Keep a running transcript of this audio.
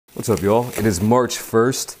What's up, y'all? It is March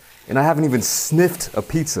 1st, and I haven't even sniffed a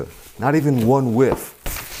pizza. Not even one whiff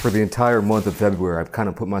for the entire month of February. I've kind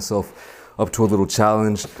of put myself up to a little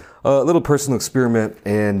challenge, a little personal experiment,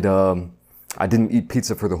 and I didn't eat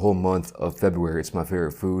pizza for the whole month of February. It's my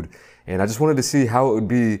favorite food, and I just wanted to see how it would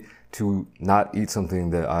be to not eat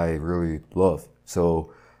something that I really love.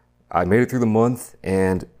 So I made it through the month,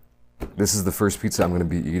 and this is the first pizza I'm going to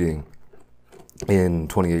be eating in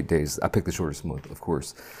 28 days. I picked the shortest month, of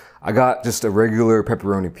course. I got just a regular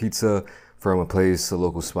pepperoni pizza from a place, a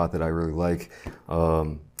local spot that I really like.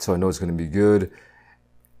 So I know it's going to be good.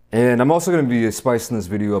 And I'm also going to be spicing this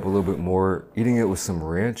video up a little bit more, eating it with some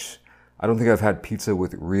ranch. I don't think I've had pizza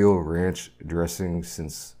with real ranch dressing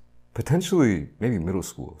since potentially maybe middle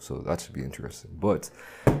school. So that should be interesting. But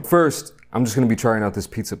first, I'm just going to be trying out this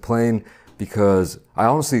pizza plain because I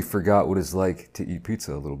honestly forgot what it's like to eat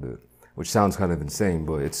pizza a little bit, which sounds kind of insane,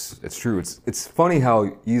 but it's true. It's funny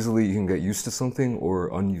how easily you can get used to something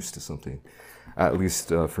or unused to something, at least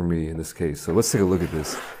for me in this case. So let's take a look at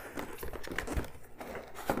this.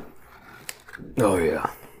 Oh yeah,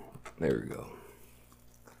 there we go.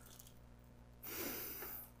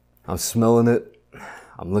 I'm smelling it,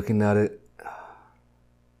 I'm looking at it.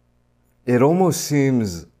 It almost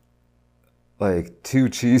seems like too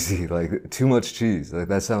cheesy, like too much cheese. Like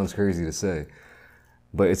that sounds crazy to say.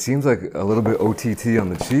 But it seems like a little bit OTT on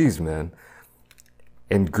the cheese, man.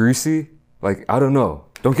 And greasy, like, I don't know.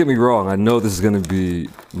 Don't get me wrong, I know this is gonna be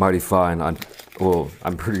mighty fine. I'm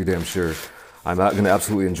pretty damn sure I'm not gonna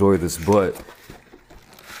absolutely enjoy this, but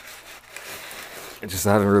I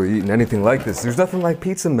haven't really eaten anything like this. There's nothing like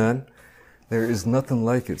pizza, man. There is nothing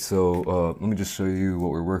like it. So let me just show you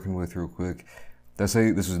what we're working with real quick. That's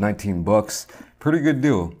this was 19 bucks. Pretty good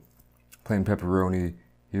deal. Plain pepperoni,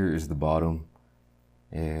 here is the bottom.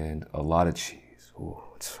 And a lot of cheese. Ooh,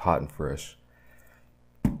 it's hot and fresh.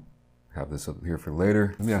 Have this up here for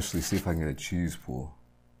later. Let me actually see if I can get a cheese pool.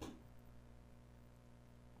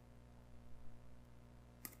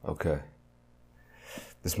 Okay.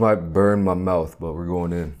 This might burn my mouth, but we're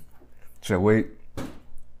going in. Should I wait?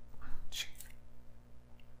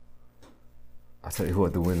 I tell you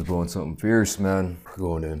what, the wind's blowing something fierce, man. We're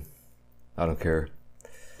going in. I don't care.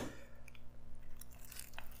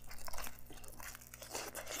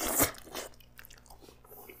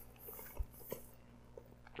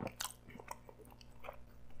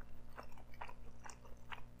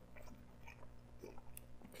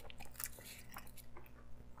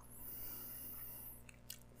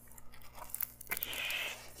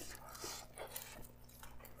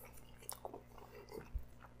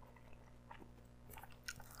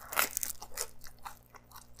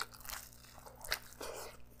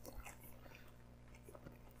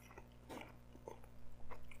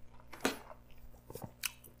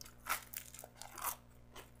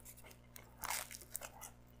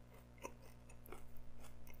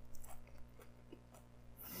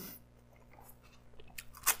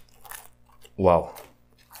 Wow.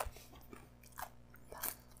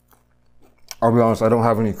 I'll be honest, I don't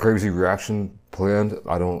have any crazy reaction planned.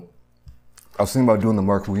 I was thinking about doing the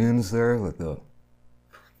Mark Wiens there, like the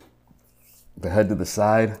head to the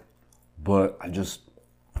side, but that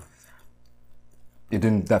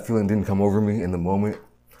feeling didn't come over me in the moment.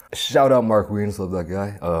 Shout out Mark Wiens, love that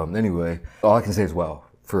guy. Anyway, all I can say is wow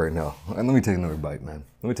for right now. And let me take another bite, man.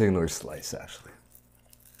 Let me take another slice, actually.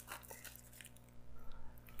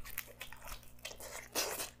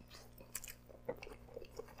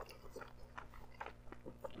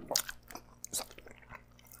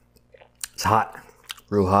 It's hot,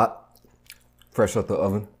 real hot, fresh out the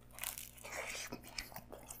oven.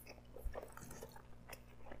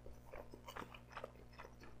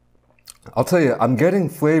 I'll tell you, I'm getting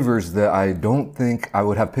flavors that I don't think I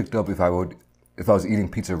would have picked up if I was eating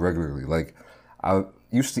pizza regularly. Like, I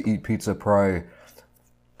used to eat pizza probably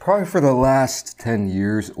for the last 10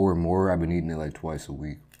 years or more. I've been eating it like twice a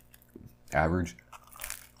week, average.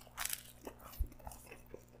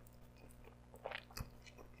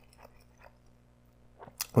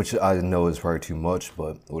 Which I know is probably too much,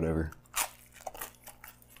 but whatever.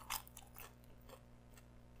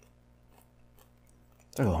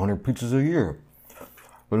 It's like 100 pizzas a year.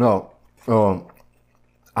 But no,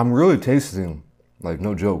 I'm really tasting, like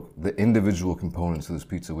no joke, the individual components of this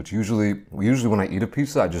pizza, which usually when I eat a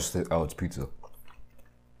pizza, I just say, oh, it's pizza.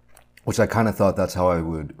 Which I kind of thought that's how I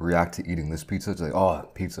would react to eating this pizza. It's like, oh,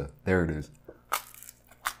 pizza, there it is.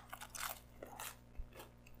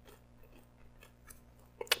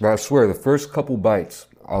 But I swear, the first couple bites,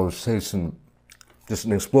 I was tasting just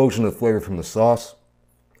an explosion of flavor from the sauce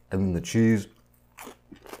and then the cheese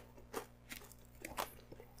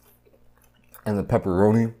and the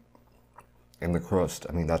pepperoni. and the crust.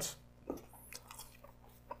 I mean, that's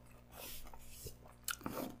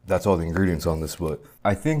all the ingredients on this, but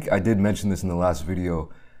I think I did mention this in the last video.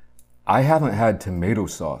 I haven't had tomato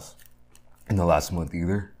sauce in the last month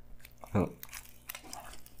either.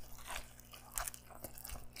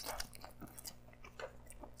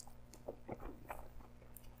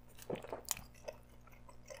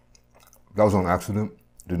 That was on accident.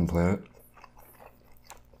 Didn't plan it.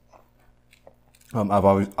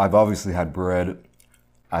 I've obviously had bread.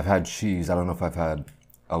 I've had cheese. I don't know if I've had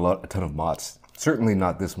a ton of mozz. Certainly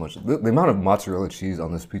not this much. The amount of mozzarella cheese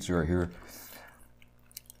on this pizza right here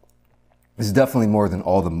is definitely more than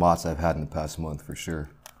all the mozz I've had in the past month, for sure.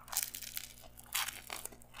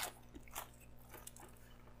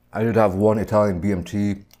 I did have one Italian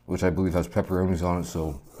BMT, which I believe has pepperonis on it,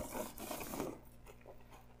 so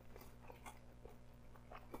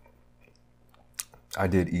I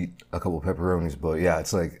did eat a couple of pepperonis, but yeah,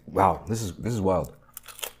 it's like, wow, this is wild.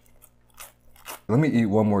 Let me eat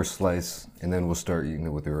one more slice, and then we'll start eating it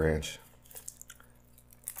with the ranch.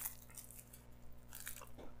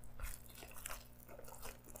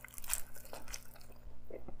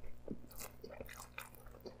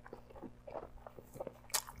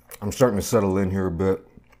 I'm starting to settle in here a bit.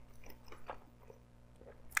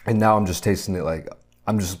 And now I'm just tasting it like,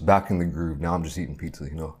 I'm just back in the groove. Now I'm just eating pizza,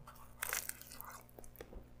 you know?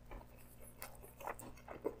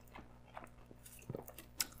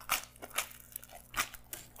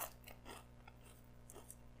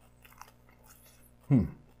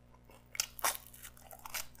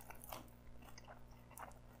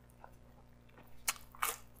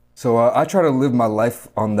 So I try to live my life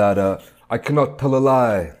on that, I cannot tell a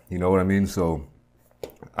lie, you know what I mean? So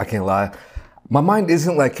I can't lie. My mind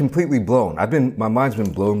isn't like completely blown. My mind's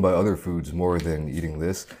been blown by other foods more than eating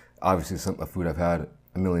this. Obviously it's a food I've had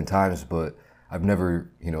a million times, but I've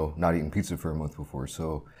never, you know, not eaten pizza for a month before.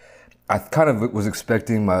 So I kind of was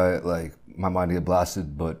expecting my mind to get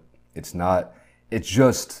blasted, but it's not. It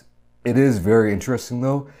is very interesting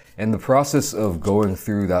though. And the process of going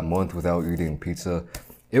through that month without eating pizza,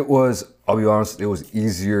 I'll be honest, it was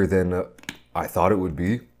easier than I thought it would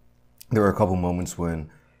be. There were a couple moments when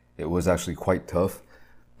it was actually quite tough.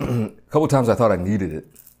 A couple times I thought I needed it,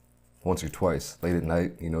 once or twice, late at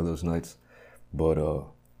night, you know, those nights. But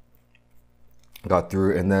got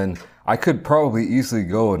through it, and then I could probably easily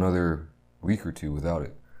go another week or two without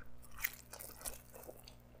it.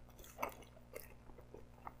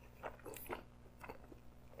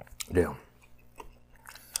 Damn.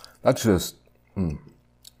 That's just,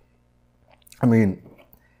 I mean,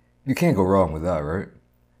 you can't go wrong with that, right?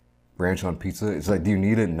 Ranch on pizza. It's like, do you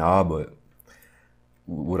need it? Nah, but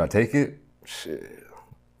would I take it? Shit,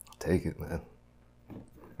 I'll take it, man.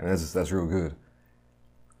 And that's real good.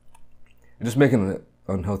 You're just making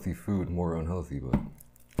unhealthy food more unhealthy, but.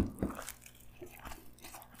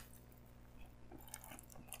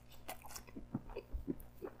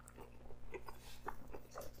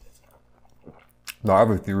 No, I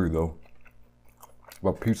have a theory though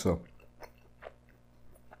about pizza.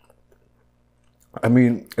 I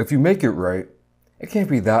mean, if you make it right, it can't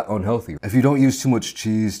be that unhealthy. If you don't use too much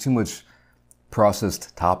cheese, too much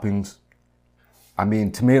processed toppings. I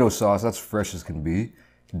mean, tomato sauce, that's fresh as can be.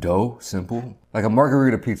 Dough, simple. Like a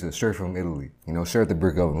margarita pizza straight from Italy. You know, straight at the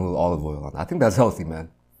brick oven, a little olive oil on it. I think that's healthy,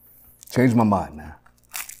 man. Changed my mind, man.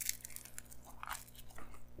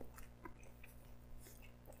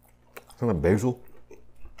 Some of basil.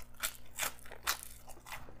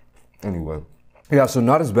 Anyway. Yeah, so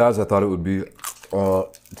not as bad as I thought it would be, to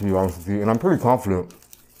be honest with you. And I'm pretty confident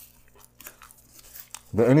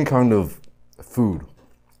that any kind of food,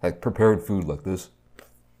 like prepared food like this,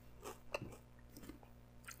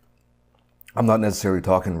 I'm not necessarily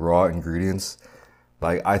talking raw ingredients.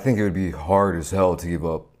 Like, I think it would be hard as hell to give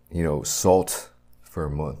up, you know, salt for a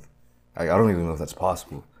month. I don't even know if that's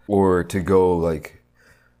possible. Or to go like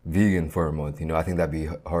vegan for a month, you know, I think that'd be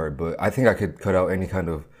hard. But I think I could cut out any kind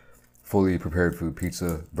of fully prepared food,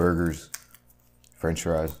 pizza, burgers, French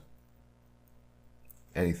fries,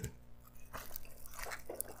 anything.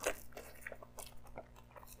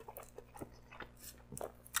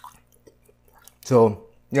 So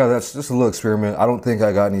yeah, that's just a little experiment. I don't think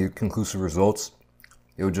I got any conclusive results.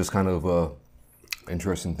 It was just kind of a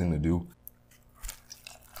interesting thing to do.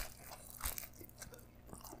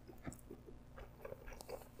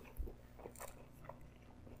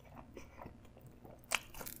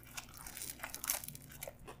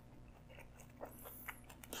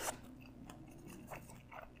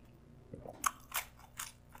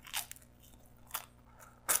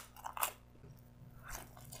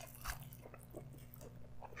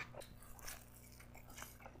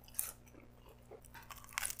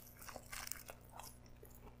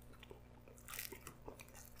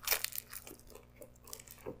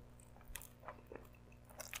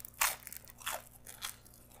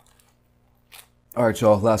 All right,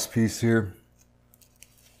 y'all, last piece here.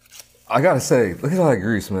 I gotta say, look at all that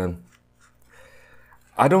grease, man.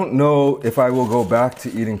 I don't know if I will go back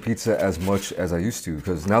to eating pizza as much as I used to,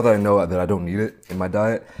 because now that I know that I don't need it in my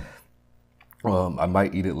diet, I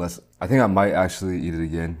might eat it less. I think I might actually eat it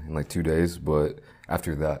again in like 2 days, but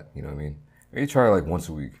after that, you know what I mean? Maybe try like once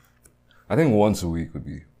a week. I think once a week would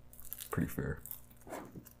be pretty fair.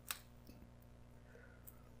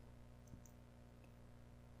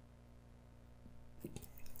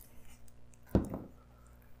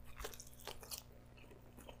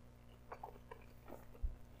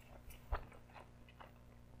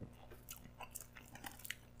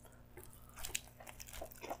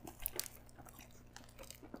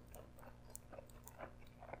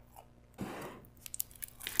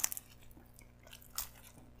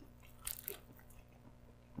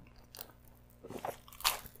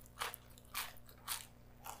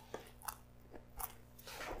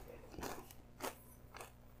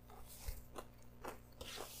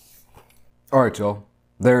 All right, y'all.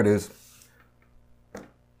 There it is.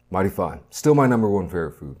 Mighty fine. Still my #1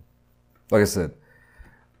 favorite food. Like I said,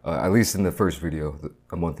 at least in the first video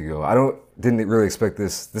a month ago. Didn't really expect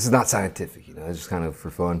this. This is not scientific, you know. It's just kind of for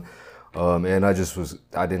fun. And I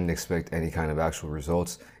didn't expect any kind of actual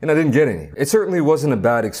results, and I didn't get any. It certainly wasn't a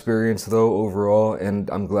bad experience though overall, and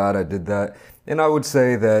I'm glad I did that. And I would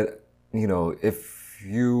say that, you know, if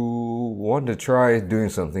you want to try doing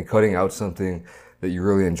something, cutting out something that you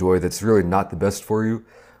really enjoy that's really not the best for you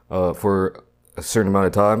for a certain amount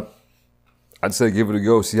of time, I'd say give it a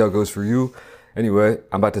go, see how it goes for you. Anyway,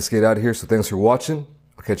 I'm about to skate out of here, so thanks for watching.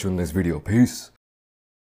 I'll catch you in the next video. Peace.